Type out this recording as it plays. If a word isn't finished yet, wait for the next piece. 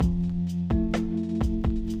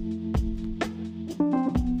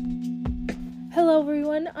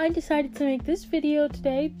I decided to make this video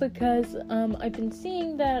today because I've been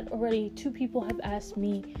seeing that already 2 people have asked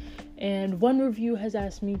me, and 1 review has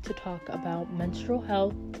asked me to talk about menstrual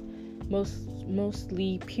health,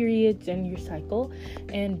 mostly periods and your cycle.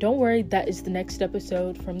 And don't worry, that is the next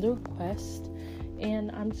episode from the request, and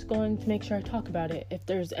I'm just going to make sure I talk about it. If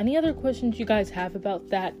there's any other questions you guys have about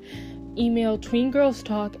that, email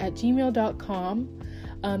tweengirlstalk@gmail.com.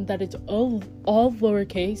 That is all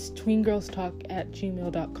lowercase,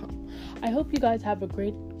 tweengirlstalk@gmail.com. I hope you guys have a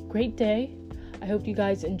great day. I hope you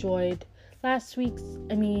guys enjoyed the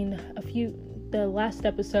last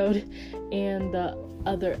episode and the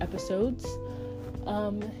other episodes.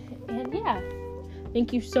 And yeah,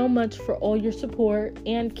 thank you so much for all your support,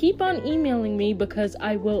 and keep on emailing me because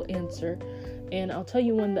I will answer, and I'll tell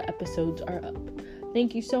you when the episodes are up.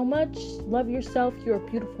 Thank you so much. Love yourself. You're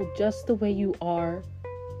beautiful just the way you are.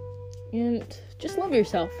 And just love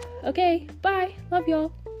yourself. Okay, bye. Love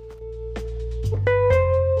y'all.